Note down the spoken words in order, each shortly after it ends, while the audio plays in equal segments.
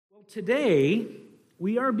Today,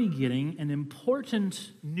 we are beginning an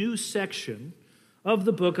important new section of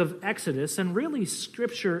the book of Exodus, and really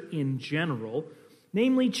Scripture in general,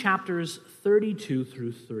 namely chapters 32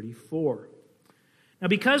 through 34. Now,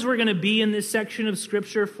 because we're going to be in this section of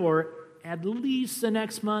Scripture for at least the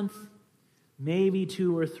next month, maybe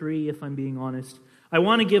 2 or 3 if I'm being honest, I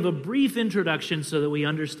want to give a brief introduction so that we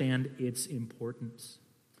understand its importance.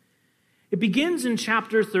 It begins in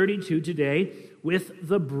chapter 32 today with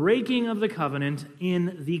the breaking of the covenant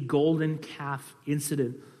in the golden calf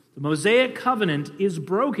incident. The Mosaic covenant is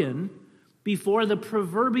broken before the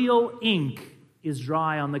proverbial ink is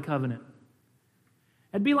dry on the covenant.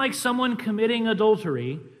 It'd be like someone committing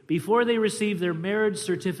adultery before they receive their marriage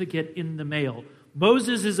certificate in the mail.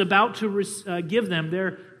 Moses is about to give them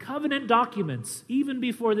their covenant documents even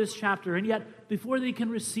before this chapter, and yet before they can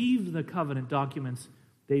receive the covenant documents,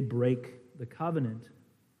 they break the covenant.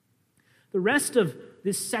 The rest of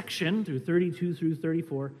this section, through 32 through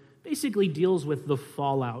 34, basically deals with the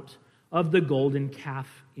fallout of the golden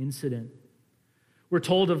calf incident. We're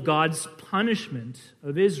told of God's punishment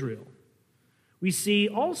of Israel. We see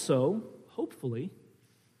also, hopefully,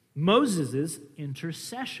 Moses'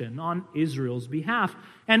 intercession on Israel's behalf,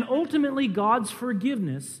 and ultimately God's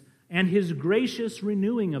forgiveness and his gracious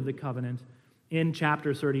renewing of the covenant in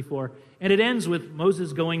chapter 34. And it ends with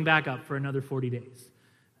Moses going back up for another 40 days.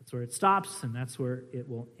 That's where it stops, and that's where it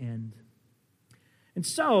will end. And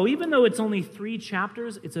so, even though it's only 3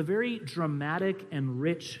 chapters, it's a very dramatic and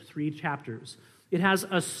rich 3 chapters. It has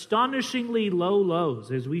astonishingly low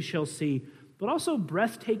lows, as we shall see, but also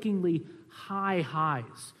breathtakingly high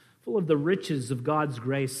highs, full of the riches of God's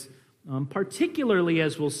grace, particularly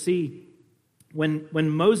as we'll see when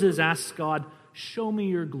Moses asks God, "Show me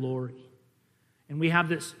your glory." And we have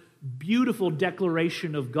this beautiful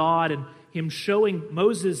declaration of God and him showing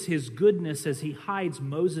Moses his goodness as he hides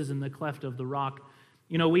Moses in the cleft of the rock.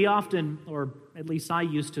 You know, we often, or at least I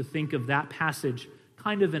used to think of that passage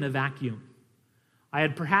kind of in a vacuum. I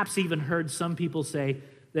had perhaps even heard some people say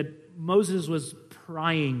that Moses was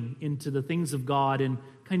prying into the things of God and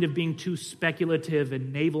kind of being too speculative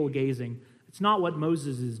and navel-gazing. It's not what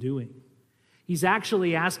Moses is doing. He's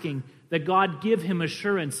actually asking that God give him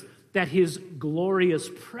assurance that his glorious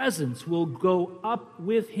presence will go up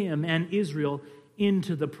with him and Israel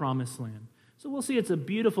into the promised land. So we'll see it's a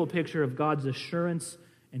beautiful picture of God's assurance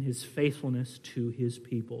and his faithfulness to his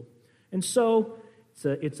people. And so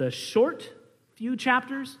it's a short few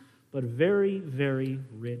chapters, but very, very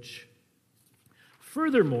rich.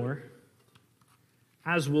 Furthermore,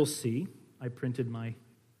 as we'll see, I printed my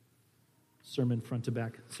sermon front to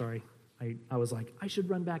back. Sorry, I was like, I should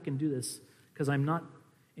run back and do this because I'm not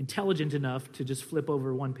intelligent enough to just flip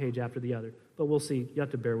over one page after the other. But we'll see. You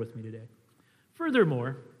have to bear with me today.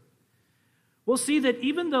 Furthermore, we'll see that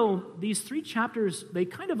even though these 3 chapters, they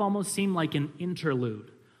kind of almost seem like an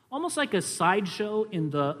interlude, almost like a sideshow in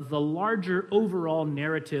the larger overall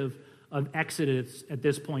narrative of Exodus at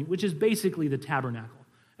this point, which is basically the tabernacle.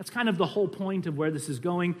 That's kind of the whole point of where this is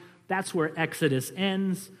going. That's where Exodus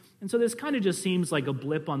ends. And so this kind of just seems like a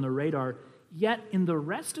blip on the radar. Yet in the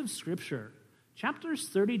rest of Scripture, chapters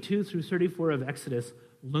 32 through 34 of Exodus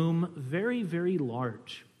loom very, very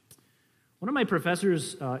large. One of my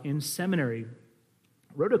professors in seminary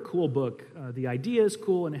wrote a cool book. The idea is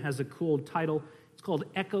cool, and it has a cool title. It's called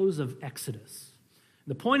Echoes of Exodus.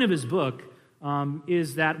 The point of his book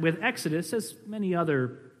is that with Exodus, as many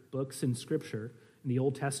other books in Scripture, in the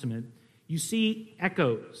Old Testament, you see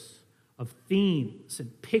echoes of themes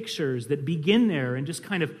and pictures that begin there and just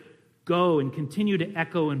kind of go and continue to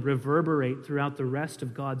echo and reverberate throughout the rest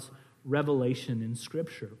of God's revelation in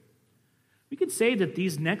Scripture. We could say that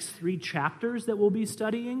these next 3 chapters that we'll be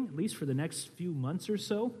studying, at least for the next few months or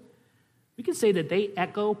so, we could say that they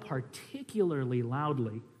echo particularly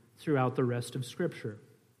loudly throughout the rest of Scripture.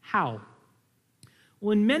 How?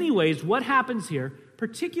 Well, in many ways, what happens here,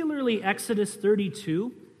 particularly Exodus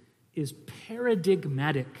 32, is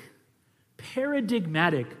paradigmatic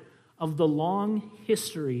of the long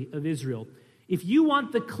history of Israel. If you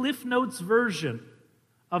want the Cliff Notes version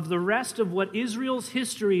of the rest of what Israel's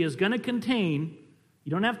history is going to contain, you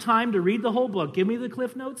don't have time to read the whole book. Give me the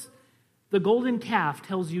Cliff Notes. The golden calf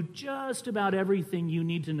tells you just about everything you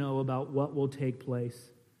need to know about what will take place.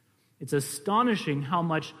 It's astonishing how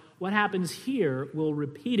much what happens here will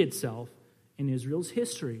repeat itself in Israel's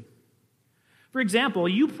history. For example,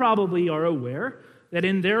 you probably are aware that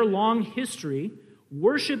in their long history,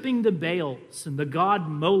 worshiping the Baals and the god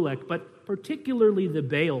Molech, but particularly the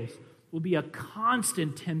Baals, will be a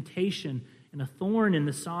constant temptation and a thorn in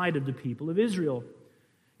the side of the people of Israel.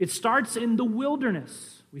 It starts in the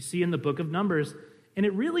wilderness, we see in the book of Numbers, And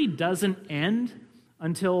it really doesn't end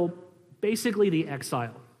until basically the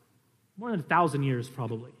exile. More than 1,000 years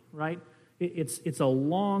probably, right? It's a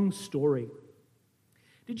long story.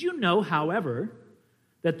 Did you know, however,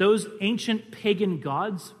 that those ancient pagan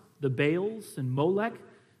gods, the Baals and Molech,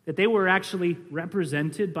 that they were actually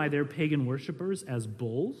represented by their pagan worshipers as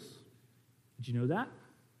bulls? Did you know that?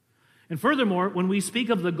 And furthermore, when we speak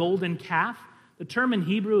of the golden calf, the term in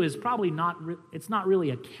Hebrew is probably it's not really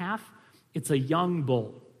a calf, it's a young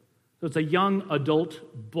bull. So it's a young adult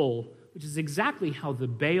bull, which is exactly how the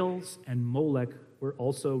Baals and Molech were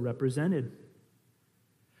also represented.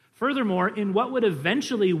 Furthermore, in what would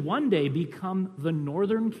eventually one day become the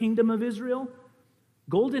northern kingdom of Israel,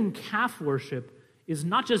 golden calf worship is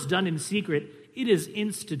not just done in secret, it is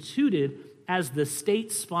instituted as the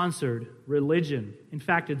state-sponsored religion. In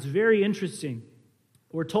fact, it's very interesting.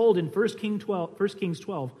 We're told in 1 Kings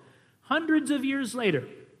 12, hundreds of years later,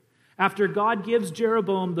 after God gives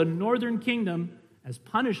Jeroboam the northern kingdom as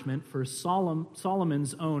punishment for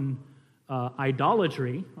Solomon's own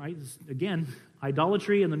idolatry, right? Again,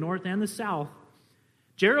 idolatry in the north and the south,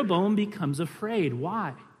 Jeroboam becomes afraid.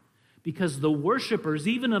 Why? Because the worshipers,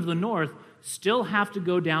 even of the north, still have to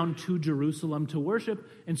go down to Jerusalem to worship.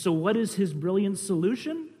 And so what is his brilliant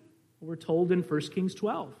solution? We're told in 1 Kings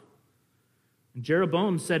 12. And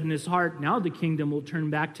Jeroboam said in his heart, now the kingdom will turn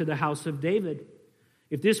back to the house of David.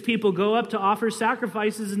 If this people go up to offer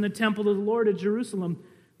sacrifices in the temple of the Lord at Jerusalem,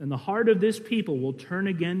 then the heart of this people will turn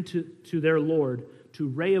again to their Lord, to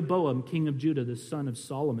Rehoboam, king of Judah, the son of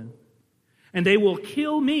Solomon. And they will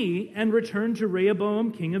kill me and return to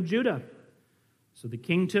Rehoboam, king of Judah. So the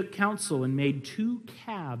king took counsel and made 2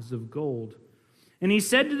 calves of gold. And he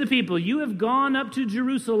said to the people, you have gone up to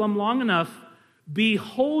Jerusalem long enough.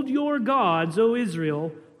 Behold your gods, O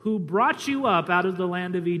Israel, who brought you up out of the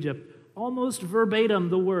land of Egypt. Almost verbatim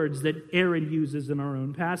the words that Aaron uses in our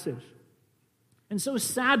own passage. And so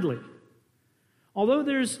sadly, although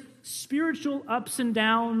there's spiritual ups and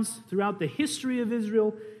downs throughout the history of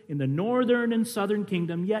Israel in the northern and southern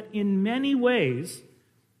kingdom, yet in many ways,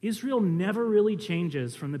 Israel never really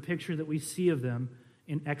changes from the picture that we see of them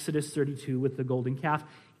in Exodus 32 with the golden calf,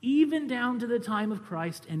 even down to the time of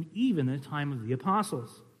Christ and even the time of the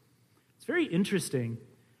apostles. It's very interesting.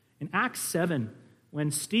 In Acts 7,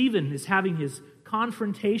 when Stephen is having his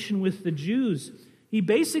confrontation with the Jews, he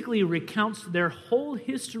basically recounts their whole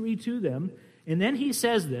history to them, and then he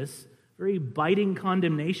says this, very biting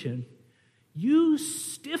condemnation, you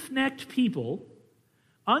stiff-necked people,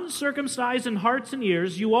 uncircumcised in hearts and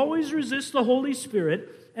ears, you always resist the Holy Spirit,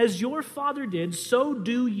 as your father did, so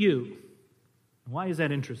do you. Why is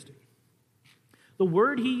that interesting? The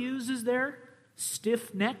word he uses there,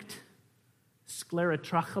 stiff-necked,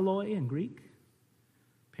 sklerotrachaloi in Greek.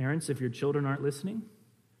 Parents, if your children aren't listening,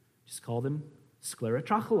 just call them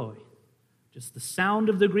sklerotrachaloi. Just the sound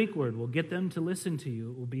of the Greek word will get them to listen to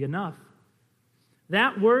you. It will be enough.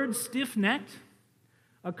 That word, stiff-necked,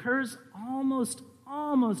 occurs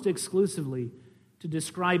almost exclusively to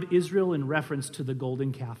describe Israel in reference to the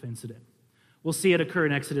golden calf incident. We'll see it occur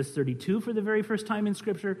in Exodus 32 for the very first time in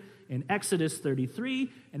Scripture, in Exodus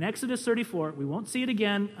 33, and Exodus 34. We won't see it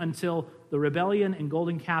again until the rebellion and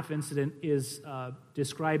golden calf incident is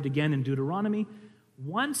described again in Deuteronomy,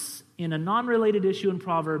 once in a non-related issue in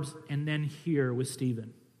Proverbs, and then here with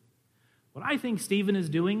Stephen. What I think Stephen is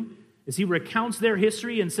doing is he recounts their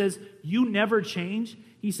history and says, you never change.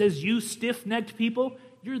 He says, you stiff-necked people,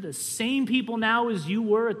 you're the same people now as you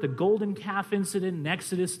were at the golden calf incident in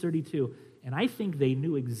Exodus 32. And I think they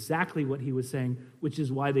knew exactly what he was saying, which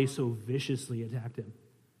is why they so viciously attacked him.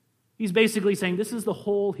 He's basically saying this is the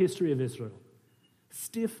whole history of Israel.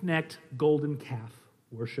 Stiff-necked golden calf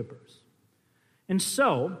worshipers. And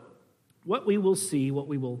so, what we will see, what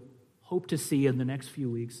we will hope to see in the next few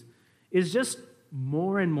weeks, is just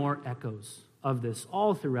more and more echoes of this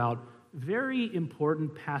all throughout. Very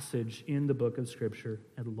important passage in the book of Scripture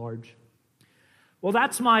at large. Well,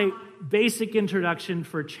 that's my basic introduction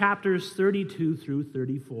for chapters 32 through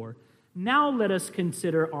 34. Now let us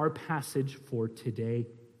consider our passage for today.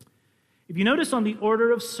 If you notice on the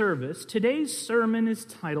order of service, today's sermon is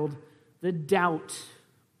titled, The Doubt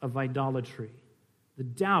of Idolatry. The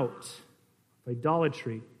Doubt of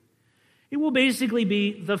Idolatry. It will basically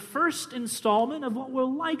be the first installment of what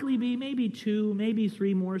will likely be maybe 2, maybe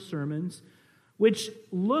 3 more sermons, which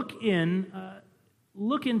look into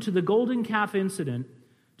the golden calf incident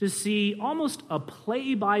to see almost a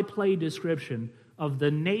play-by-play description of the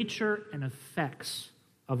nature and effects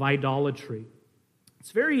of idolatry.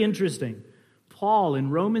 It's very interesting. Paul in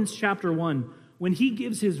Romans chapter 1, when he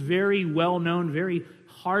gives his very well-known, very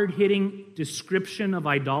hard-hitting description of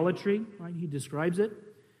idolatry, right? He describes it.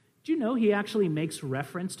 Do you know he actually makes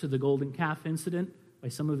reference to the golden calf incident by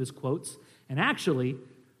some of his quotes? And actually,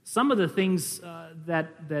 some of the things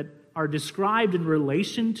that are described in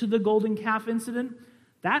relation to the golden calf incident,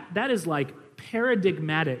 that is like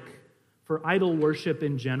paradigmatic for idol worship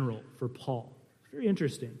in general for Paul. It's very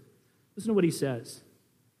interesting. Listen to what he says.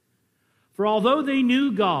 For although they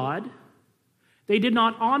knew God, they did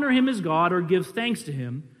not honor him as God or give thanks to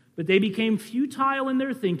him, but they became futile in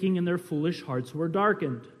their thinking and their foolish hearts were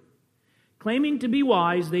darkened. Claiming to be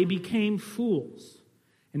wise, they became fools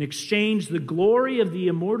and exchanged the glory of the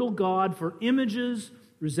immortal God for images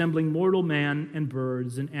resembling mortal man and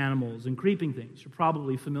birds and animals and creeping things. You're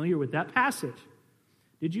probably familiar with that passage.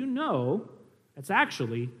 Did you know that's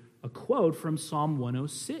actually a quote from Psalm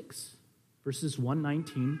 106, verses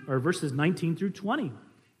 19 through 20.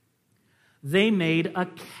 They made a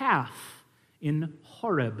calf in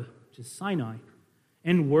Horeb, which is Sinai,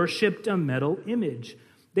 and worshipped a metal image.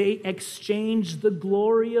 They exchanged the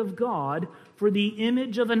glory of God for the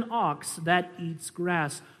image of an ox that eats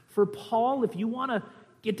grass. For Paul, if you want to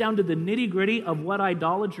get down to the nitty-gritty of what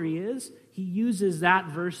idolatry is, he uses that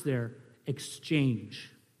verse there, exchange.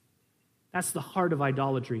 That's the heart of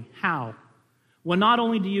idolatry. How? Well, not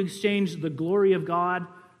only do you exchange the glory of God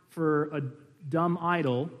for a dumb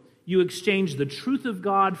idol, you exchange the truth of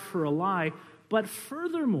God for a lie, but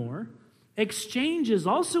furthermore, exchange is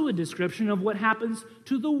also a description of what happens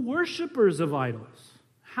to the worshipers of idols.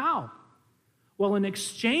 How? Well, an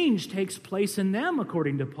exchange takes place in them,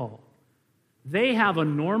 according to Paul. They have a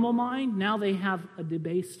normal mind, now they have a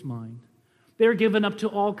debased mind. They're given up to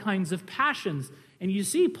all kinds of passions. And you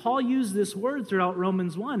see, Paul used this word throughout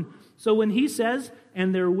Romans 1. So when he says,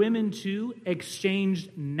 and their women too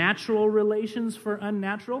exchanged natural relations for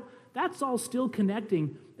unnatural, that's all still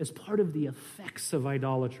connecting as part of the effects of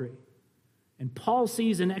idolatry. And Paul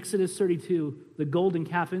sees in Exodus 32, the golden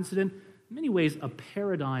calf incident, in many ways a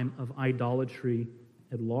paradigm of idolatry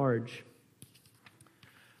at large.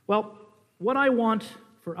 Well, what I want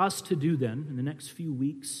for us to do then in the next few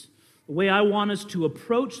weeks, the way I want us to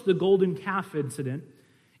approach the golden calf incident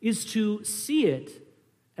is to see it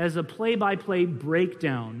as a play-by-play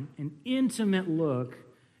breakdown, an intimate look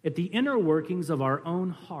at the inner workings of our own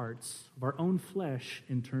hearts, of our own flesh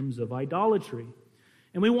in terms of idolatry.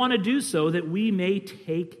 And we want to do so that we may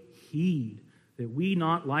take heed, that we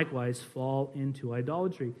not likewise fall into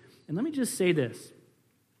idolatry. And let me just say this.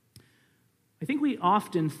 I think we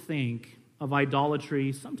often think of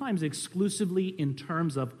idolatry sometimes exclusively in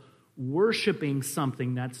terms of worshiping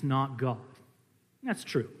something that's not God. That's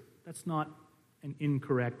true. That's not an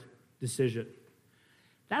incorrect decision.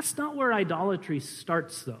 That's not where idolatry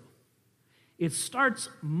starts, though. It starts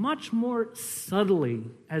much more subtly,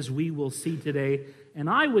 as we will see today. And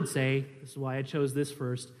I would say, this is why I chose this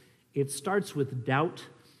first, it starts with doubt,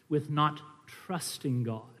 with not trusting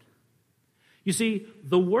God. You see,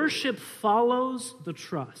 the worship follows the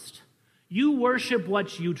trust. You worship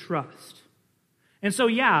what you trust. And so,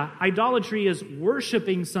 yeah, idolatry is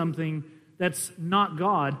worshiping something that's not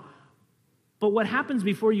God. But what happens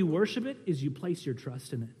before you worship it is you place your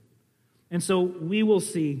trust in it. And so we will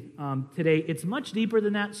see today, it's much deeper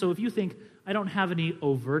than that. So if you think, I don't have any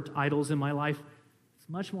overt idols in my life, it's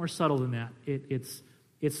much more subtle than that.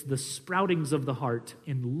 It's the sproutings of the heart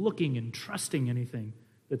in looking and trusting anything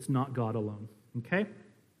that's not God alone. Okay?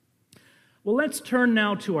 Well, let's turn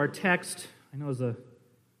now to our text. I know it's a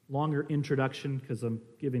longer introduction because I'm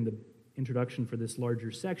giving the introduction for this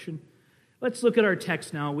larger section. Let's look at our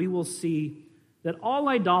text now. We will see that all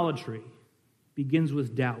idolatry begins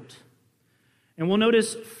with doubt. And we'll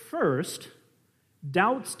notice first,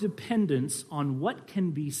 doubt's dependence on what can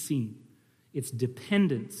be seen. It's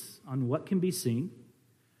dependence on what can be seen.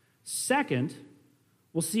 Second,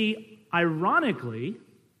 we'll see, ironically,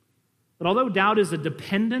 that although doubt is a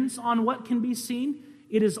dependence on what can be seen,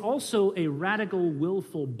 it is also a radical,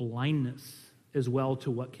 willful blindness as well to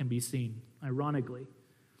what can be seen, ironically.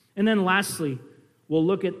 And then lastly, we'll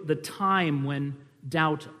look at the time when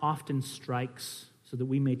doubt often strikes so that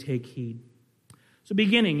we may take heed. So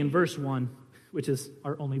beginning in verse 1, which is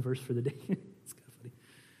our only verse for the day. It's kind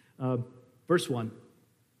of funny. Verse 1.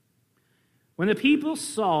 When the people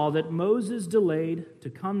saw that Moses delayed to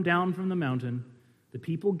come down from the mountain, the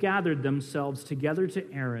people gathered themselves together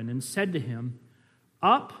to Aaron and said to him,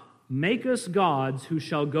 Up, make us gods who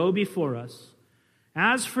shall go before us.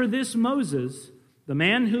 As for this Moses, the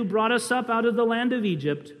man who brought us up out of the land of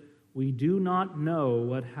Egypt, we do not know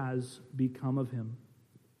what has become of him.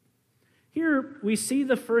 Here we see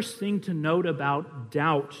the first thing to note about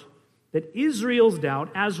doubt, that Israel's doubt,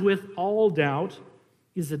 as with all doubt,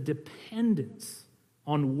 is a dependence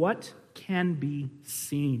on what can be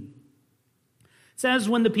seen. It says,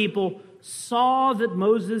 when the people saw that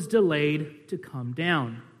Moses delayed to come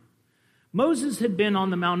down. Moses had been on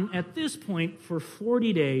the mountain at this point for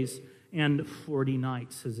 40 days and 40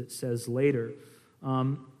 nights, as it says later.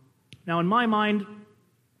 Now, in my mind,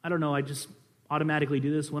 I don't know, I just automatically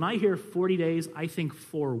do this. When I hear 40 days, I think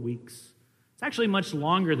 4 weeks. It's actually much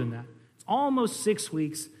longer than that. It's almost 6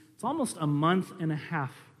 weeks. It's almost a month and a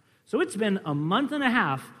half. So it's been a month and a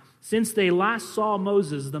half since they last saw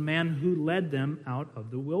Moses, the man who led them out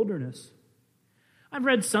of the wilderness. I've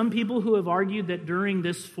read some people who have argued that during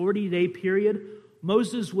this 40-day period,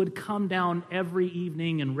 Moses would come down every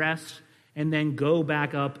evening and rest and then go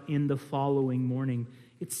back up in the following morning.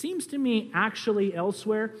 It seems to me actually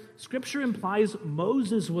elsewhere, Scripture implies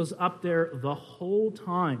Moses was up there the whole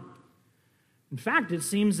time. In fact, it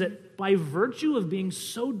seems that by virtue of being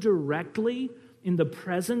so directly in the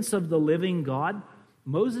presence of the living God,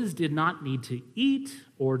 Moses did not need to eat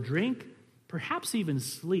or drink, perhaps even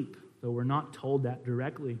sleep, though we're not told that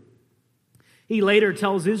directly. He later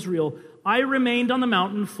tells Israel, I remained on the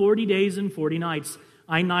mountain 40 days and 40 nights.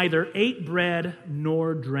 I neither ate bread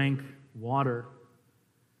nor drank water.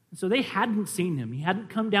 And so they hadn't seen him. He hadn't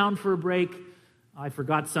come down for a break. I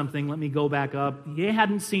forgot something, let me go back up. They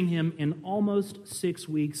hadn't seen him in almost 6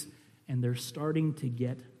 weeks, and they're starting to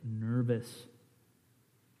get nervous.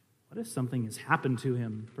 What if something has happened to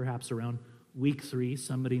him? Perhaps around week 3,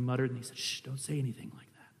 somebody muttered, and he said, shh, don't say anything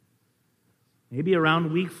like that. Maybe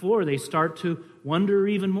around week 4, they start to wonder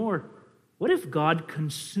even more. What if God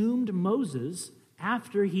consumed Moses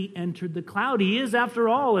after he entered the cloud? He is, after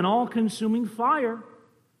all, an all-consuming fire.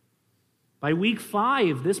 By week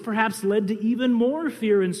 5, this perhaps led to even more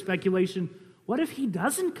fear and speculation. What if he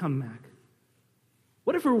doesn't come back?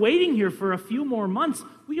 What if we're waiting here for a few more months?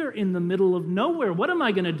 We are in the middle of nowhere. What am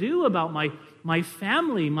I going to do about my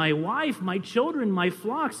family, my wife, my children, my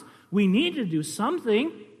flocks? We need to do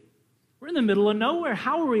something. We're in the middle of nowhere.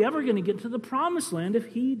 How are we ever going to get to the promised land if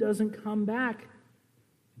he doesn't come back?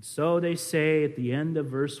 And so they say at the end of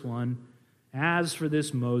verse 1, as for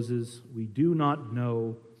this Moses, we do not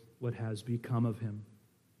know what has become of him.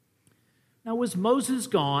 Now, was Moses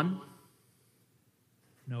gone?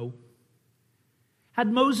 No.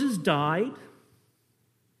 Had Moses died?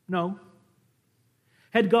 No.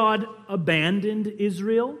 Had God abandoned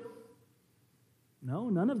Israel? No,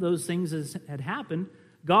 none of those things had happened.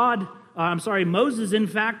 Moses, in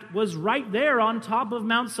fact, was right there on top of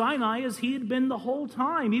Mount Sinai as he had been the whole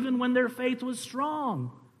time, even when their faith was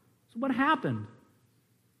strong. So what happened?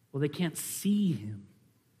 Well, they can't see him.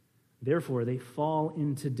 Therefore, they fall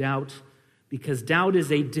into doubt, because doubt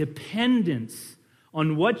is a dependence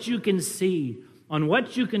on what you can see, on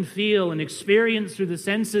what you can feel and experience through the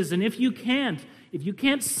senses. And if you can't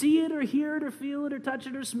see it or hear it or feel it or touch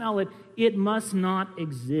it or smell it, it must not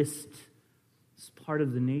exist. It's part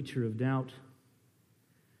of the nature of doubt.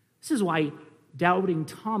 This is why doubting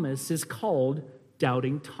Thomas is called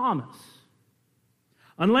doubting Thomas.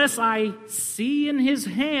 Unless I see in his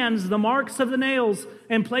hands the marks of the nails,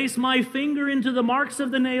 and place my finger into the marks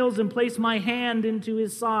of the nails, and place my hand into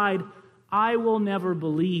his side, I will never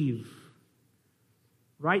believe.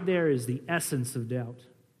 Right there is the essence of doubt.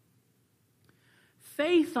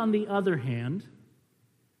 Faith, on the other hand,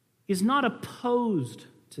 is not opposed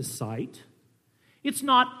to sight. It's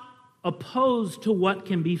not opposed to what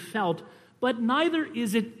can be felt, but neither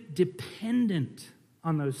is it dependent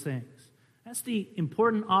on those things. That's the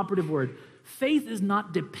important operative word. Faith is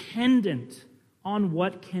not dependent on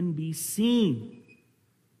what can be seen.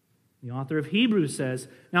 The author of Hebrews says,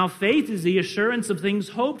 now faith is the assurance of things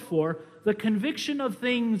hoped for, the conviction of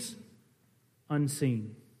things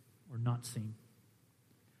unseen or not seen.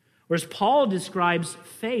 Whereas Paul describes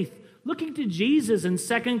faith, looking to Jesus in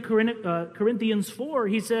 2 Corinthians 4,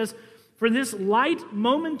 he says, for this light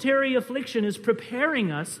momentary affliction is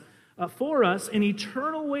preparing us for us an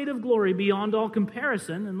eternal weight of glory beyond all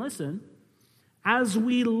comparison. And listen, as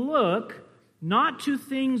we look not to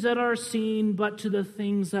things that are seen, but to the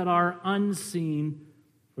things that are unseen.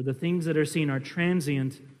 For the things that are seen are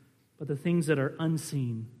transient, but the things that are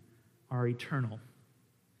unseen are eternal.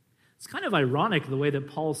 It's kind of ironic the way that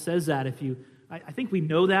Paul says that. I think we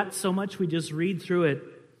know that so much we just read through it.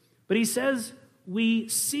 But he says we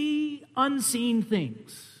see unseen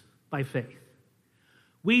things by faith.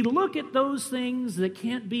 We look at those things that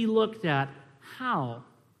can't be looked at. How?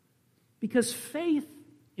 Because faith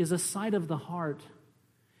is a sight of the heart.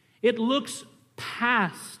 It looks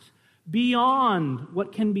past, beyond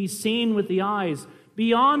what can be seen with the eyes,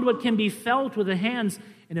 beyond what can be felt with the hands,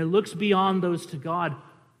 and it looks beyond those to God.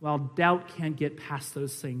 Well, doubt can't get past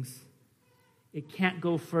those things. It can't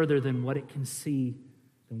go further than what it can see,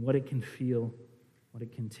 than what it can feel, what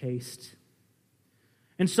it can taste.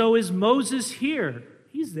 And so is Moses here.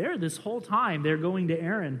 He's there this whole time. They're going to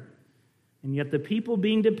Aaron. And yet the people,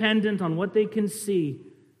 being dependent on what they can see,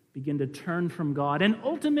 begin to turn from God and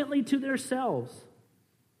ultimately to themselves.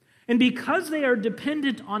 And because they are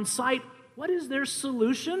dependent on sight, what is their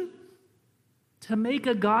solution? To make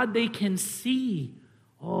a God they can see.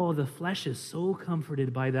 Oh, the flesh is so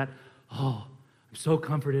comforted by that. Oh, I'm so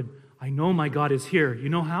comforted. I know my God is here. You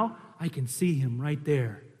know how? I can see him right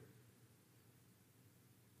there.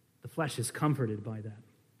 The flesh is comforted by that,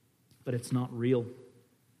 but it's not real.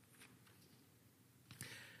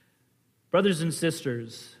 Brothers and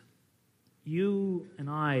sisters, you and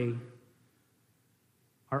I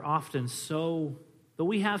are often so, though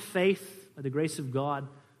we have faith by the grace of God,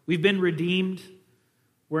 we've been redeemed,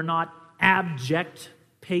 we're not abject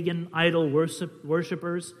pagan idol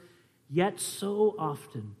worshipers, yet so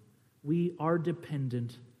often we are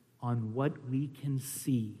dependent on what we can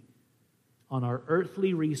see, on our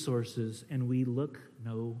earthly resources, and we look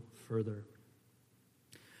no further.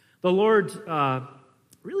 The Lord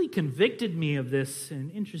really convicted me of this in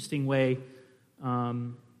an interesting way.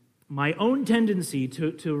 My own tendency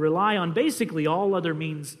to rely on basically all other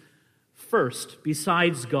means first,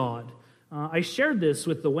 besides God. I shared this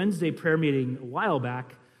with the Wednesday prayer meeting a while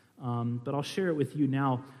back, but I'll share it with you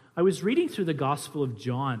now. I was reading through the Gospel of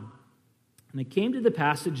John, and I came to the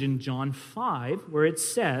passage in John 5 where it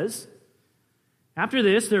says, "After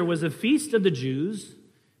this there was a feast of the Jews,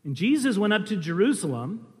 and Jesus went up to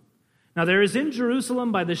Jerusalem. Now there is in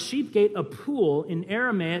Jerusalem by the sheep gate a pool in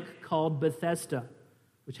Aramaic called Bethesda,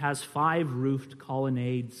 which has 5 roofed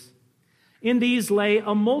colonnades. In these lay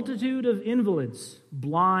a multitude of invalids,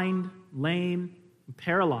 blind, lame, and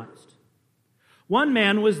paralyzed. One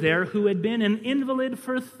man was there who had been an invalid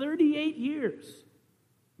for 38 years.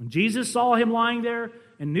 When Jesus saw him lying there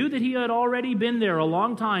and knew that he had already been there a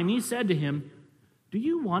long time, he said to him, 'Do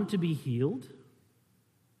you want to be healed?'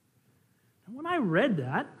 And when I read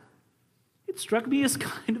that, it struck me as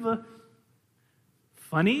kind of a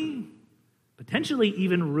funny, potentially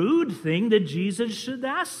even rude thing that Jesus should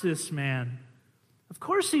ask this man. Of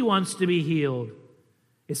course he wants to be healed.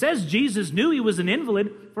 It says Jesus knew he was an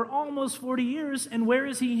invalid for almost 40 years, and where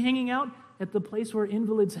is he hanging out? At the place where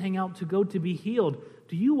invalids hang out to go to be healed.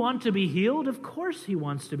 Do you want to be healed? Of course he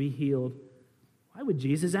wants to be healed. Why would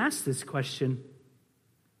Jesus ask this question?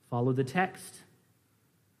 Follow the text.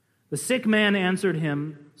 The sick man answered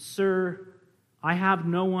him, 'Sir, I have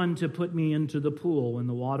no one to put me into the pool when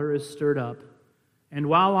the water is stirred up, and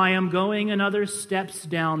while I am going, another steps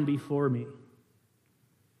down before me.'"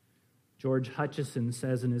 George Hutcheson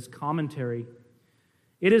says in his commentary,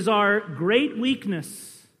 "It is our great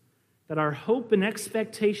weakness that our hope and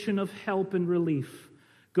expectation of help and relief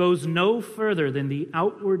goes no further than the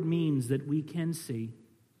outward means that we can see.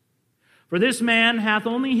 For this man hath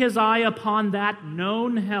only his eye upon that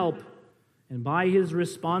known help, and by his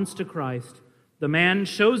response to Christ, the man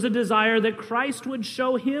shows a desire that Christ would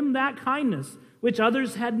show him that kindness which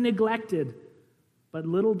others had neglected. But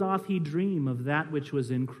little doth he dream of that which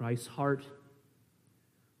was in Christ's heart."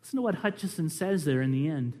 Listen to what Hutcheson says there in the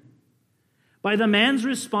end. By the man's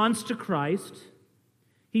response to Christ,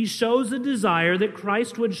 he shows a desire that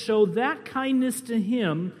Christ would show that kindness to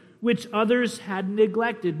him which others had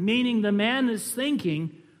neglected, meaning the man is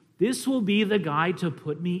thinking, this will be the guy to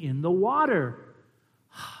put me in the water.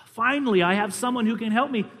 Finally, I have someone who can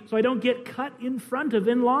help me so I don't get cut in front of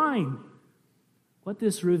in line. What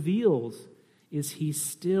this reveals is he's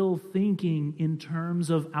still thinking in terms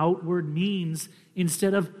of outward means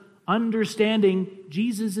instead of understanding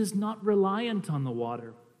Jesus is not reliant on the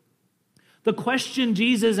water. The question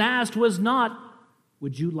Jesus asked was not,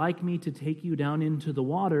 "Would you like me to take you down into the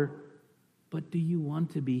water?" but "Do you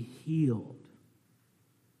want to be healed?"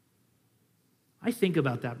 I think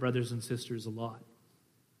about that, brothers and sisters, a lot.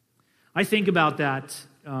 I think about that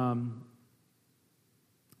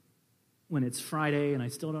when it's Friday and I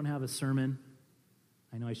still don't have a sermon.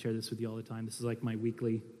 I know I share this with you all the time. This is like my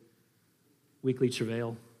weekly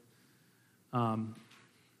travail. And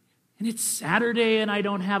it's Saturday and I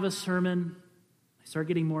don't have a sermon. I start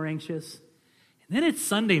getting more anxious. And then it's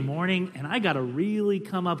Sunday morning and I got to really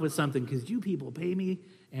come up with something because you people pay me,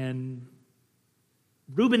 and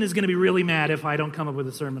Reuben is going to be really mad if I don't come up with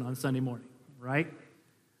a sermon on Sunday morning, right?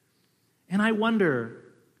 And I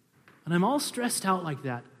wonder, and I'm all stressed out like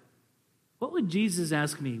that, what would Jesus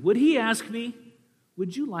ask me? Would he ask me,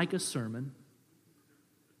 "Would you like a sermon?"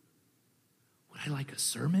 Would I like a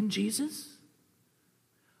sermon, Jesus?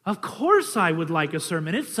 Of course I would like a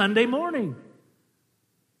sermon. It's Sunday morning.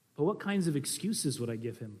 But what kinds of excuses would I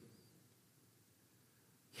give him?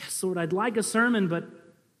 Yes, Lord, I'd like a sermon, but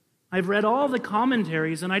I've read all the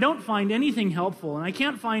commentaries and I don't find anything helpful, and I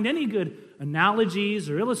can't find any good analogies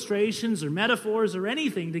or illustrations or metaphors or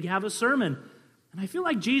anything to have a sermon. And I feel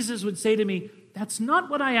like Jesus would say to me, that's not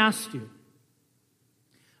what I asked you.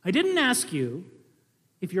 I didn't ask you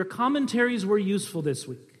if your commentaries were useful this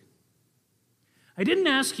week. I didn't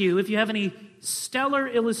ask you if you have any stellar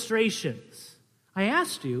illustrations. I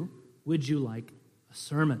asked you, would you like a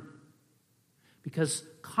sermon? Because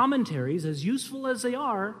commentaries, as useful as they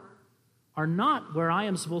are not where I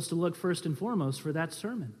am supposed to look first and foremost for that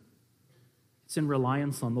sermon. It's in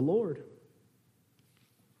reliance on the Lord.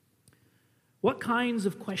 What kinds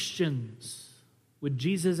of questions would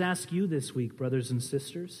Jesus ask you this week, brothers and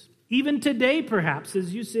sisters? Even today, perhaps,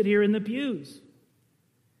 as you sit here in the pews.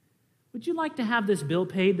 Would you like to have this bill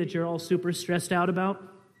paid that you're all super stressed out about?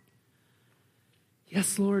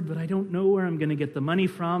 Yes, Lord, but I don't know where I'm going to get the money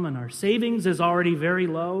from, and our savings is already very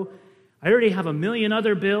low. I already have a million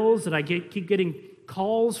other bills that I keep getting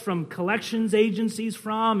calls from collections agencies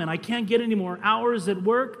from, and I can't get any more hours at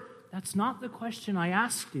work. That's not the question I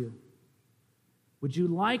asked you. Would you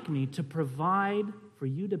like me to provide for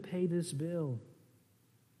you to pay this bill?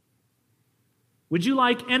 Would you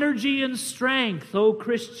like energy and strength, O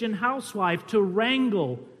Christian housewife, to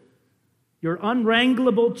wrangle your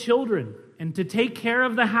unwranglable children and to take care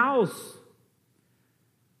of the house?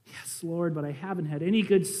 Yes, Lord, but I haven't had any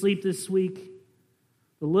good sleep this week.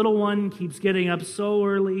 The little one keeps getting up so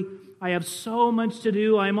early. I have so much to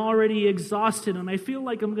do. I'm already exhausted, and I feel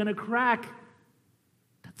like I'm going to crack.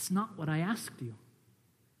 That's not what I asked you.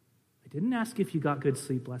 I didn't ask if you got good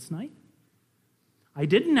sleep last night. I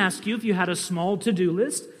didn't ask you if you had a small to-do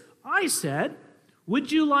list. I said,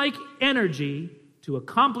 would you like energy to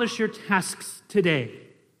accomplish your tasks today?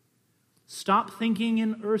 Stop thinking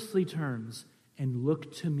in earthly terms and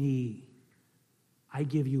look to me. I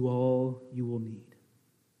give you all you will need.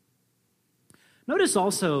 Notice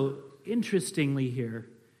also, interestingly here,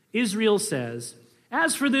 Israel says,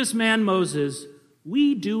 as for this man Moses,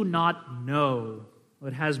 we do not know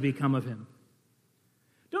what has become of him.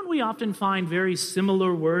 Don't we often find very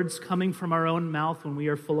similar words coming from our own mouth when we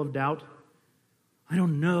are full of doubt? I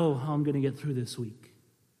don't know how I'm going to get through this week.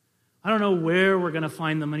 I don't know where we're going to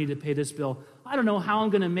find the money to pay this bill. I don't know how I'm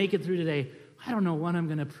going to make it through today. I don't know when I'm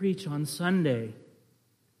going to preach on Sunday.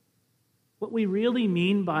 What we really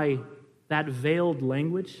mean by that veiled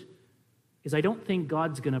language is I don't think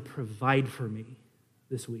God's going to provide for me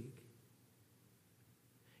this week.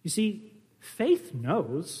 You see, faith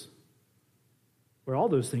knows where all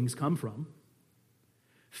those things come from.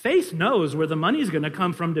 Faith knows where the money's going to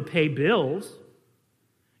come from to pay bills.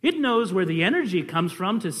 It knows where the energy comes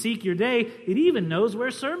from to seek your day. It even knows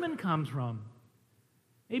where sermon comes from.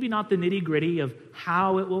 Maybe not the nitty-gritty of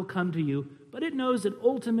how it will come to you, but it knows it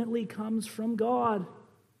ultimately comes from God.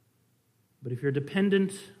 But if you're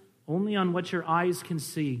dependent only on what your eyes can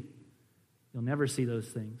see, you'll never see those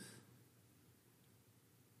things.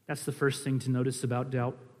 That's the first thing to notice about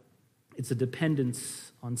doubt. It's a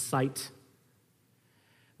dependence on sight.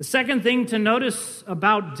 The second thing to notice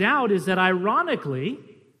about doubt is that, ironically,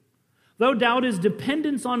 though doubt is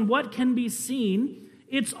dependence on what can be seen,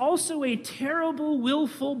 it's also a terrible,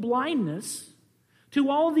 willful blindness to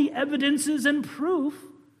all the evidences and proof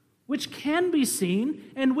which can be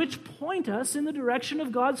seen and which point us in the direction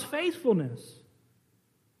of God's faithfulness.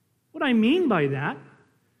 What I mean by that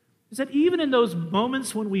is that even in those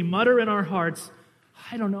moments when we mutter in our hearts,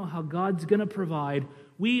 I don't know how God's going to provide,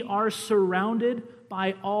 we are surrounded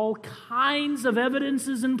by all kinds of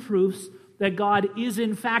evidences and proofs that God is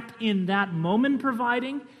in fact in that moment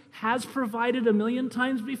providing, has provided a million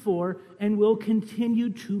times before, and will continue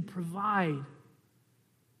to provide.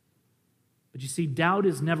 But you see, doubt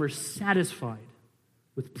is never satisfied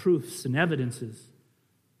with proofs and evidences.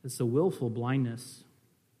 It's a willful blindness.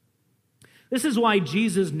 This is why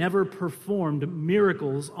Jesus never performed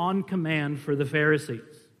miracles on command for the Pharisees.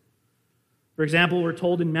 For example, we're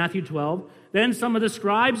told in Matthew 12, then some of the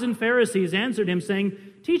scribes and Pharisees answered him, saying,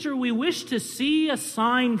 Teacher, we wish to see a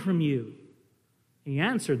sign from you. He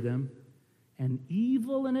answered them, an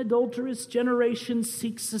evil and adulterous generation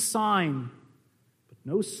seeks a sign, but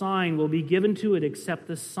no sign will be given to it except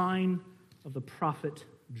the sign of the prophet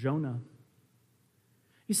Jonah.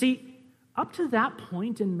 You see, up to that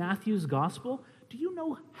point in Matthew's gospel, do you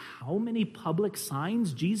know how many public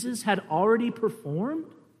signs Jesus had already performed?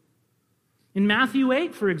 In Matthew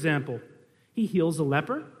 8, for example, he heals a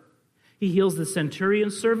leper. He heals the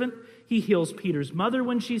centurion's servant, he heals Peter's mother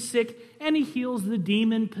when she's sick, and he heals the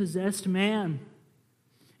demon-possessed man.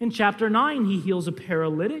 In chapter 9, he heals a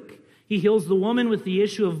paralytic, he heals the woman with the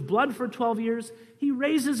issue of blood for 12 years, he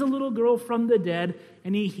raises a little girl from the dead,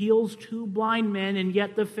 and he heals 2 blind men, and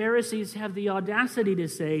yet the Pharisees have the audacity to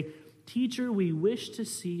say, "Teacher, we wish to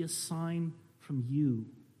see a sign from you."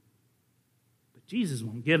 But Jesus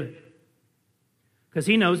won't give it, because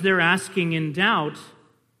he knows they're asking in doubt,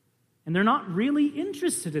 and they're not really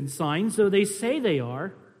interested in signs, though they say they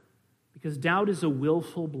are, because doubt is a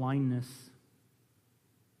willful blindness.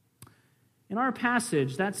 In our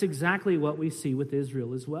passage, that's exactly what we see with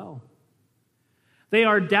Israel as well. They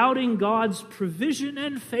are doubting God's provision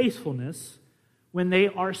and faithfulness when they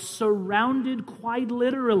are surrounded quite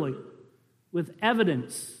literally with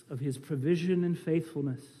evidence of his provision and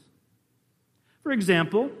faithfulness. For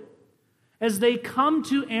example, as they come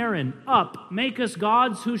to Aaron, "Up, make us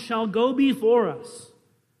gods who shall go before us,"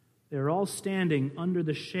 they're all standing under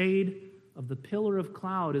the shade of the pillar of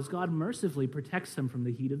cloud as God mercifully protects them from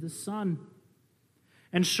the heat of the sun.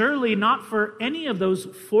 And surely not for any of those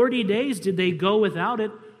 40 days did they go without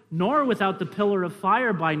it, nor without the pillar of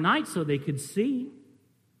fire by night so they could see.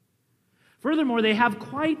 Furthermore, they have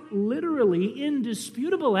quite literally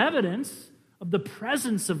indisputable evidence of the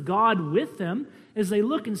presence of God with them as they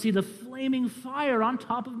look and see the flaming fire on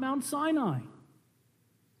top of Mount Sinai.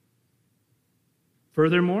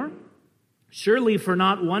 Furthermore, surely for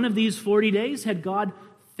not one of these 40 days had God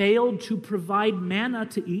failed to provide manna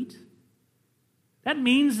to eat. That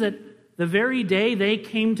means that the very day they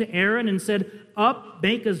came to Aaron and said, "Up,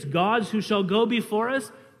 make us gods who shall go before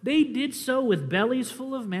us," they did so with bellies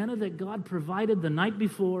full of manna that God provided the night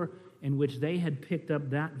before and which they had picked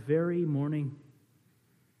up that very morning.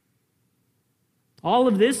 All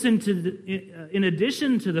of this in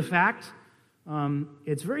addition to the fact,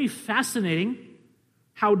 it's very fascinating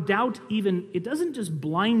how doubt it doesn't just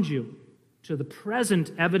blind you to the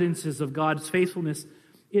present evidences of God's faithfulness,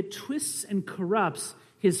 it twists and corrupts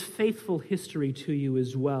his faithful history to you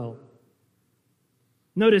as well.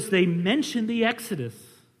 Notice they mention the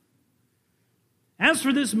Exodus. "As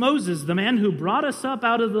for this Moses, the man who brought us up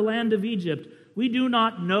out of the land of Egypt, we do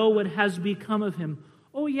not know what has become of him."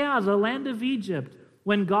 Oh yeah, the land of Egypt.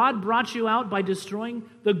 When God brought you out by destroying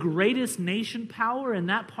the greatest nation power in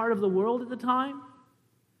that part of the world at the time.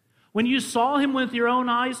 When you saw him with your own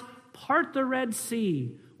eyes part the Red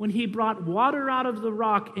Sea, when he brought water out of the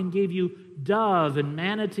rock and gave you dove and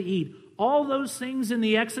manna to eat. All those things in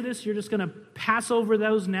the Exodus, you're just going to pass over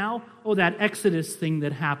those now? Oh, that Exodus thing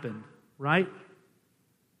that happened, right?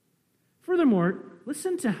 Furthermore,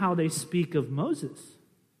 listen to how they speak of Moses.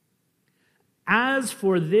 "As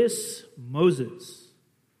for this Moses,"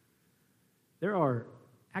 there are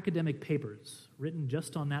academic papers written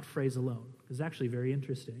just on that phrase alone. It's actually very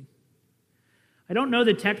interesting. I don't know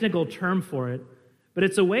the technical term for it, but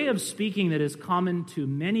it's a way of speaking that is common to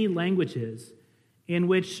many languages in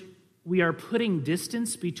which we are putting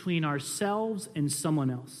distance between ourselves and someone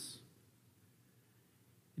else.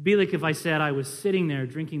 It'd be like if I said I was sitting there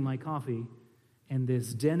drinking my coffee and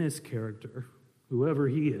this Dennis character, whoever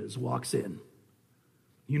he is, walks in.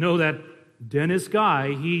 You know that Dennis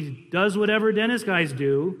guy, he does whatever Dennis guys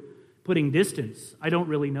do, putting distance. I don't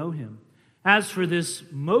really know him. As for this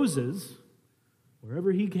Moses,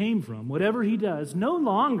 wherever he came from, whatever he does, no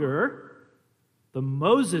longer the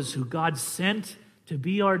Moses who God sent to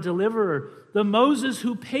be our deliverer, the Moses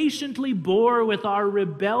who patiently bore with our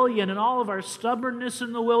rebellion and all of our stubbornness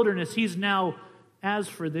in the wilderness. He's now, as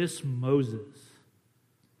for this Moses.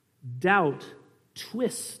 Doubt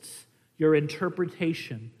twists your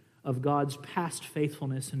interpretation of God's past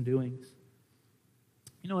faithfulness and doings.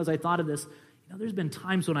 As I thought of this, there's been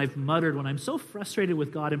times when I've muttered, when I'm so frustrated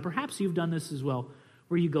with God, and perhaps you've done this as well,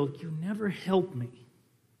 where you go, "You never help me."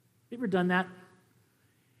 You ever done that?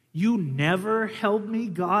 You never help me,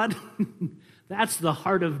 God? That's the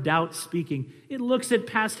heart of doubt speaking. It looks at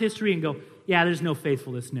past history and go, yeah, there's no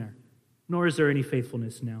faithfulness there, nor is there any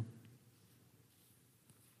faithfulness now.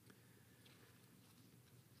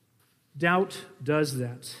 Doubt does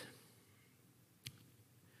that.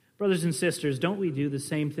 Brothers and sisters, don't we do the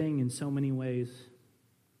same thing in so many ways?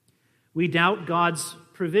 We doubt God's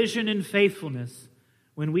provision and faithfulness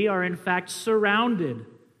when we are in fact surrounded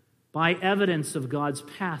by evidence of God's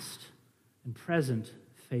past and present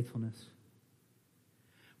faithfulness.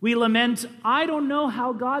 We lament, "I don't know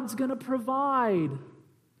how God's going to provide,"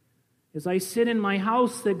 as I sit in my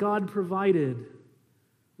house that God provided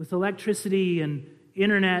with electricity and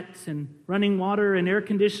internet and running water and air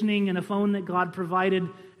conditioning and a phone that God provided,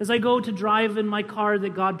 as I go to drive in my car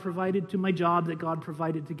that God provided, to my job that God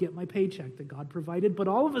provided, to get my paycheck that God provided. But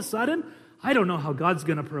all of a sudden, I don't know how God's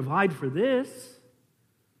going to provide for this.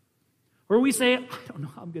 Or we say, I don't know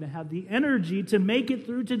how I'm going to have the energy to make it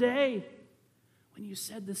through today. When you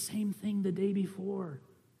said the same thing the day before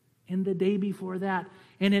and the day before that.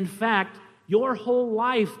 And in fact, your whole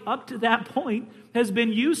life up to that point has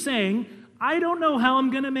been you saying, I don't know how I'm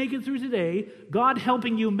going to make it through today, God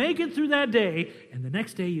helping you make it through that day, and the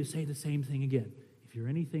next day you say the same thing again. If you're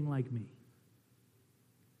anything like me.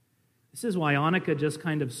 This is why Annika just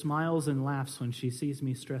kind of smiles and laughs when she sees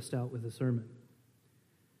me stressed out with a sermon.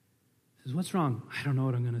 She says, what's wrong? I don't know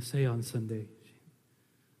what I'm going to say on Sunday.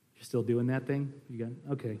 You're still doing that thing?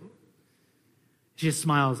 Okay. She just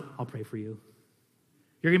smiles. I'll pray for you.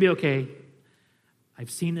 You're going to be okay.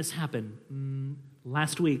 I've seen this happen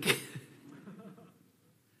last week.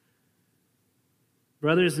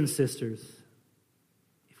 Brothers and sisters,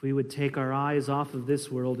 if we would take our eyes off of this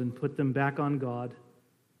world and put them back on God,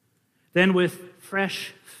 then with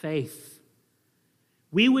fresh faith,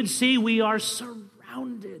 we would see we are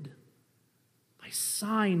surrounded by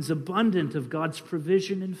signs abundant of God's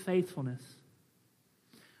provision and faithfulness.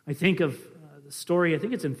 I think of the story, I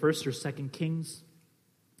think it's in 1st or 2nd Kings,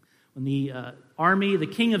 when the army, the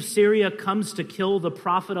king of Syria, comes to kill the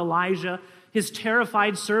prophet Elijah. His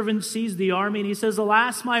terrified servant sees the army and he says,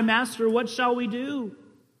 alas, my master, what shall we do?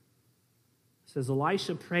 It says,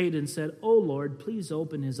 Elisha prayed and said, O Lord, please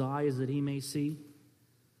open his eyes that he may see.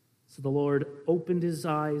 So the Lord opened his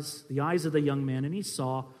eyes, the eyes of the young man, and he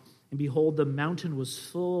saw, and behold, the mountain was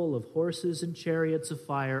full of horses and chariots of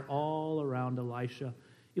fire all around Elisha.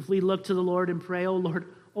 If we look to the Lord and pray, O Lord,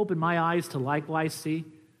 open my eyes to likewise see,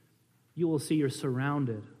 you will see you're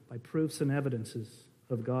surrounded by proofs and evidences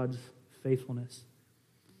of God's faithfulness.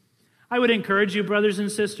 I would encourage you, brothers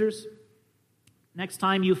and sisters, next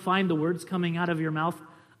time you find the words coming out of your mouth,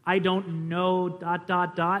 I don't know, ...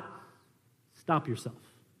 stop yourself.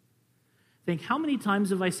 Think, how many times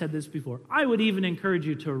have I said this before? I would even encourage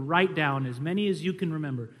you to write down as many as you can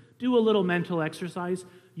remember. Do a little mental exercise.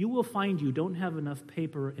 You will find you don't have enough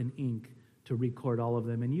paper and ink to record all of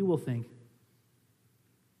them, and you will think,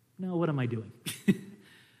 no, what am I doing?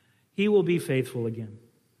 He will be faithful again.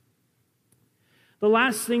 The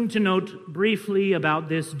last thing to note briefly about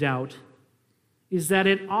this doubt is that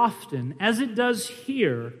it often, as it does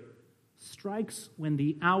here, strikes when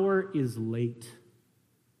the hour is late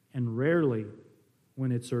and rarely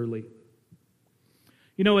when it's early.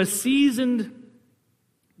 You know, a seasoned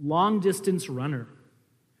long-distance runner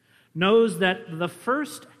knows that the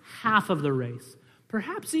first half of the race,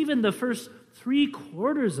 perhaps even the first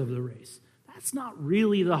 3/4 of the race, that's not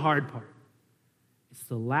really the hard part. It's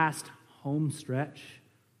the last home stretch.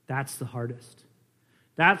 That's the hardest.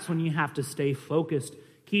 That's when you have to stay focused,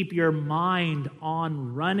 keep your mind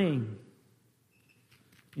on running.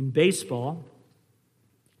 In baseball,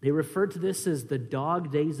 they refer to this as the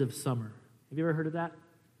dog days of summer. Have you ever heard of that?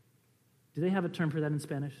 Do they have a term for that in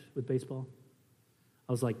Spanish with baseball?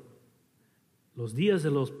 I was like, los días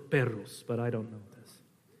de los perros, but I don't know this.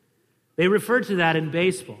 They refer to that in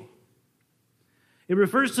baseball. It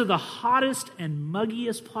refers to the hottest and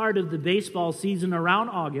muggiest part of the baseball season around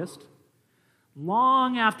August,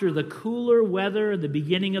 long after the cooler weather at the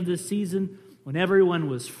beginning of the season, when everyone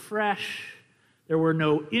was fresh, there were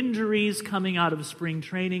no injuries coming out of spring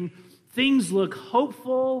training, things look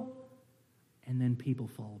hopeful, and then people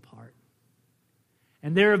fall apart.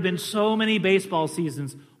 And there have been so many baseball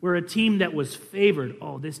seasons where a team that was favored,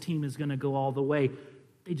 oh, this team is going to go all the way,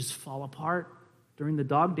 they just fall apart during the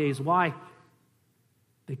dog days. Why?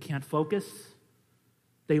 They can't focus.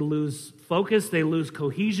 They lose focus. They lose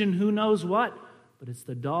cohesion. Who knows what? But it's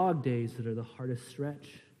the dog days that are the hardest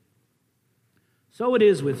stretch. So it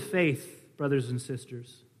is with faith, brothers and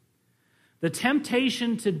sisters. The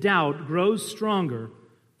temptation to doubt grows stronger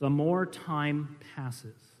the more time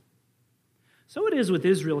passes. So it is with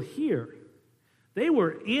Israel here. They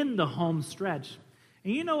were in the home stretch.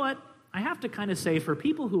 And you know what? I have to kind of say, for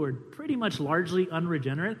people who are pretty much largely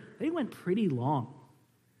unregenerate, they went pretty long.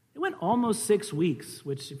 They went almost 6 weeks,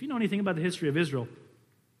 which, if you know anything about the history of Israel,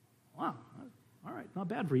 wow, all right, not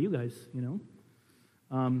bad for you guys, you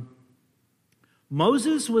know.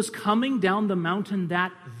 Moses was coming down the mountain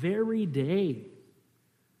that very day.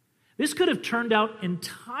 This could have turned out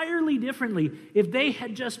entirely differently if they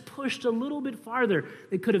had just pushed a little bit farther.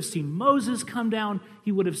 They could have seen Moses come down.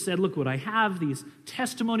 He would have said, look what I have, these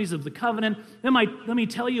testimonies of the covenant. Let me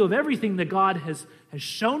tell you of everything that God has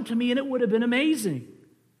shown to me, and it would have been amazing.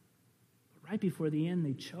 But right before the end,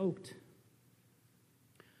 they choked.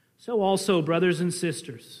 So also, brothers and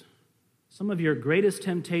sisters, some of your greatest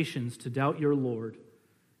temptations to doubt your Lord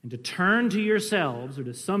and to turn to yourselves or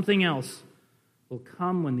to something else will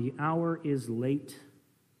come when the hour is late.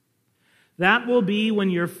 That will be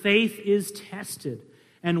when your faith is tested.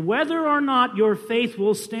 And whether or not your faith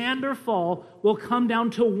will stand or fall will come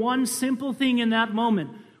down to one simple thing in that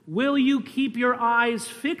moment. Will you keep your eyes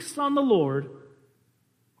fixed on the Lord,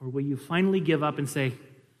 or will you finally give up and say,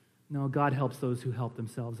 no, God helps those who help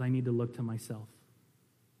themselves. I need to look to myself.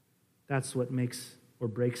 That's what makes or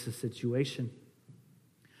breaks the situation.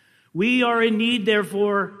 We are in need,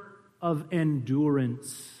 therefore, of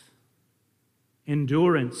endurance.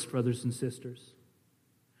 Endurance, brothers and sisters.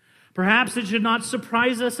 Perhaps it should not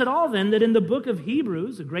surprise us at all, then, that in the book of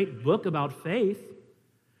Hebrews, a great book about faith,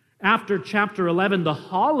 after chapter 11, the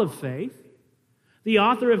Hall of Faith, the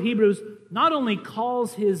author of Hebrews not only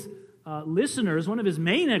calls his listeners, one of his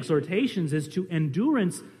main exhortations is to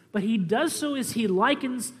endurance, but he does so as he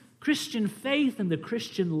likens Christian faith and the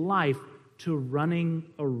Christian life to running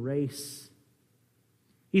a race.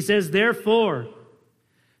 He says, therefore,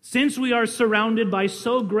 since we are surrounded by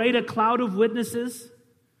so great a cloud of witnesses,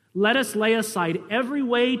 let us lay aside every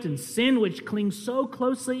weight and sin which clings so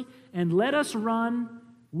closely, and let us run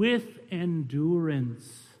with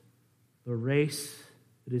endurance the race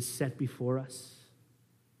that is set before us.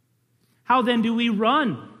 How then do we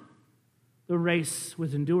run the race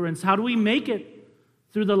with endurance? How do we make it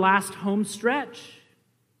through the last home stretch?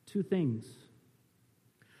 Two things.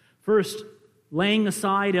 First, laying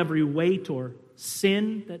aside every weight or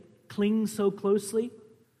sin that clings so closely.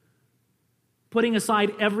 Putting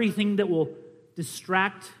aside everything that will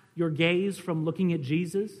distract your gaze from looking at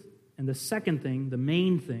Jesus. And the second thing, the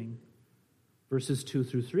main thing, verses 2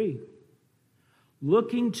 through 3.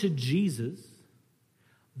 Looking to Jesus,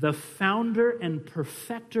 the founder and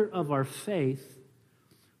perfecter of our faith,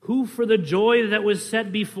 who for the joy that was set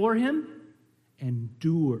before him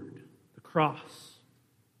endured the cross,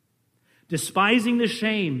 despising the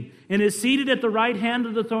shame, and is seated at the right hand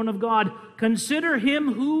of the throne of God. Consider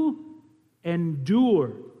him who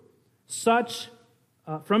endured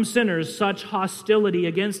from sinners such hostility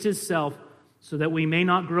against himself, so that we may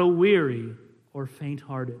not grow weary or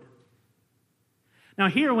faint-hearted. Now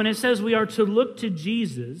here, when it says we are to look to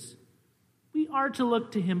Jesus, we are to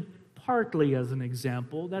look to him partly as an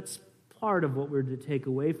example. That's part of what we're to take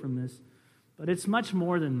away from this. But it's much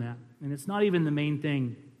more than that, and it's not even the main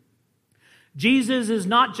thing. Jesus is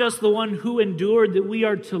not just the one who endured that we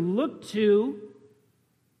are to look to,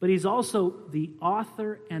 but he's also the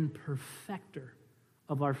author and perfecter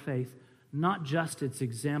of our faith, not just its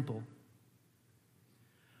example.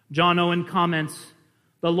 John Owen comments,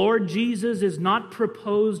 the Lord Jesus is not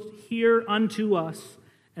proposed here unto us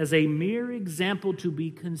as a mere example to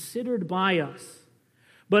be considered by us,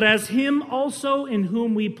 but as him also in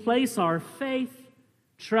whom we place our faith,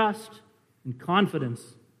 trust, and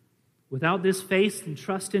confidence. Without this faith and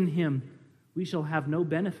trust in him, we shall have no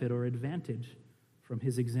benefit or advantage from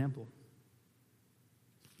his example.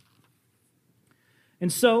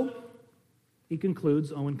 And so,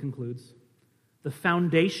 Owen concludes, the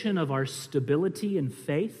foundation of our stability and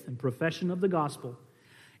faith and profession of the gospel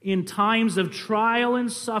in times of trial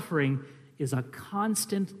and suffering is a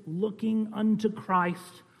constant looking unto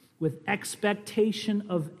Christ with expectation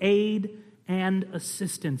of aid and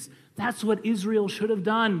assistance. That's what Israel should have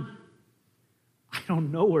done. I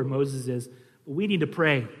don't know where Moses is, but we need to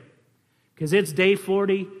pray because it's day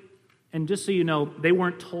 40, and just so you know, they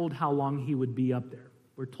weren't told how long he would be up there.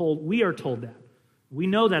 We are told that. We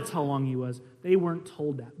know that's how long he was. They weren't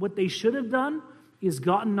told that. What they should have done is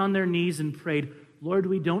gotten on their knees and prayed, Lord,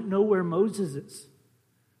 we don't know where Moses is,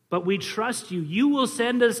 but we trust you. You will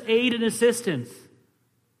send us aid and assistance.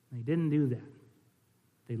 They didn't do that.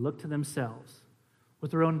 They looked to themselves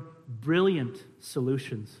with their own brilliant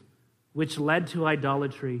solutions, which led to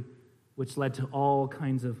idolatry, which led to all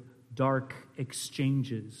kinds of dark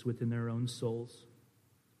exchanges within their own souls.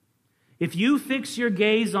 If you fix your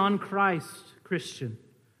gaze on Christ, Christian,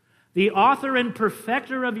 the author and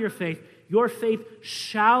perfecter of your faith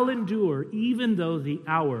shall endure even though the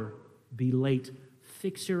hour be late.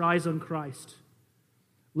 Fix your eyes on Christ.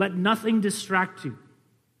 Let nothing distract you.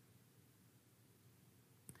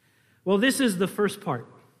 Well, this is the first part,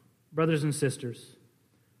 brothers and sisters,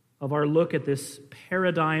 of our look at this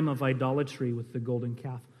paradigm of idolatry with the golden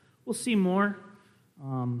calf. We'll see more.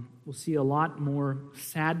 We'll see a lot more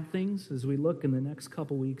sad things as we look in the next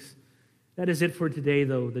couple weeks. That is it for today,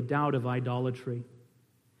 though, the doubt of idolatry.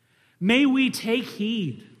 May we take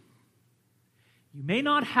heed. You may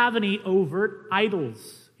not have any overt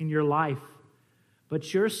idols in your life,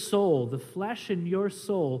 but your soul, the flesh in your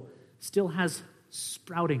soul, still has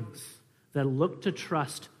sproutings that look to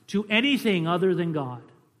trust to anything other than God.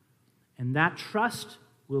 And that trust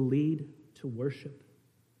will lead to worship.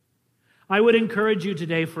 I would encourage you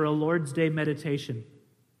today for a Lord's Day meditation.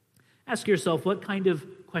 Ask yourself, what kind of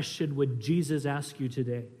question would Jesus ask you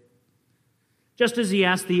today? Just as he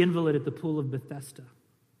asked the invalid at the pool of Bethesda.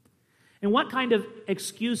 And what kind of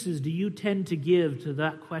excuses do you tend to give to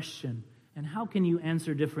that question? And how can you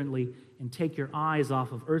answer differently and take your eyes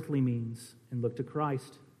off of earthly means and look to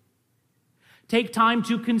Christ? Take time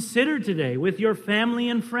to consider today with your family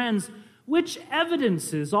and friends, which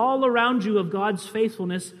evidences all around you of God's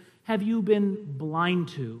faithfulness have you been blind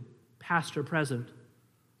to, past or present?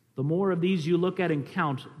 The more of these you look at and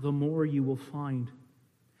count, the more you will find.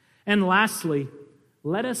 And lastly,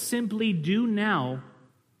 let us simply do now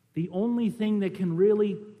the only thing that can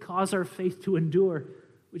really cause our faith to endure,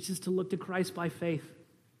 which is to look to Christ by faith,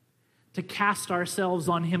 to cast ourselves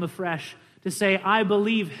on him afresh, to say, I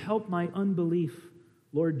believe, help my unbelief,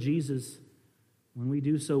 Lord Jesus. When we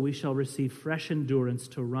do so, we shall receive fresh endurance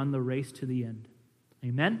to run the race to the end.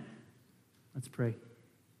 Amen? Let's pray.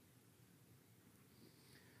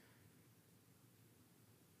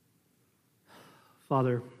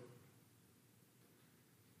 Father,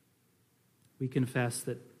 we confess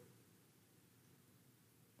that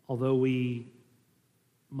although we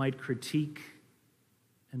might critique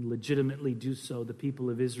and legitimately do so the people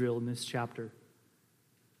of Israel in this chapter,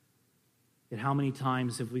 yet how many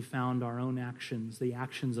times have we found our own actions, the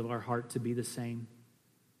actions of our heart, to be the same,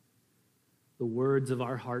 the words of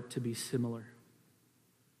our heart to be similar?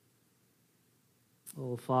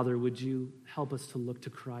 Oh, Father, would you help us to look to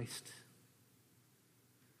Christ?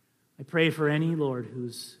 I pray for any, Lord,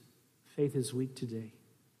 whose faith is weak today.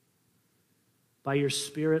 By your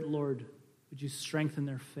Spirit, Lord, would you strengthen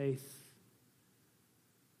their faith?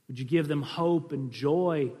 Would you give them hope and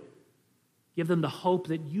joy? Give them the hope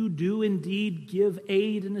that you do indeed give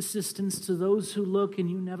aid and assistance to those who look and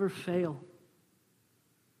you never fail.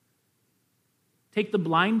 Take the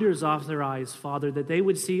blinders off their eyes, Father, that they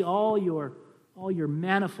would see all your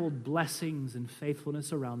manifold blessings and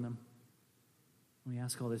faithfulness around them. We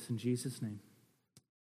ask all this in Jesus' name.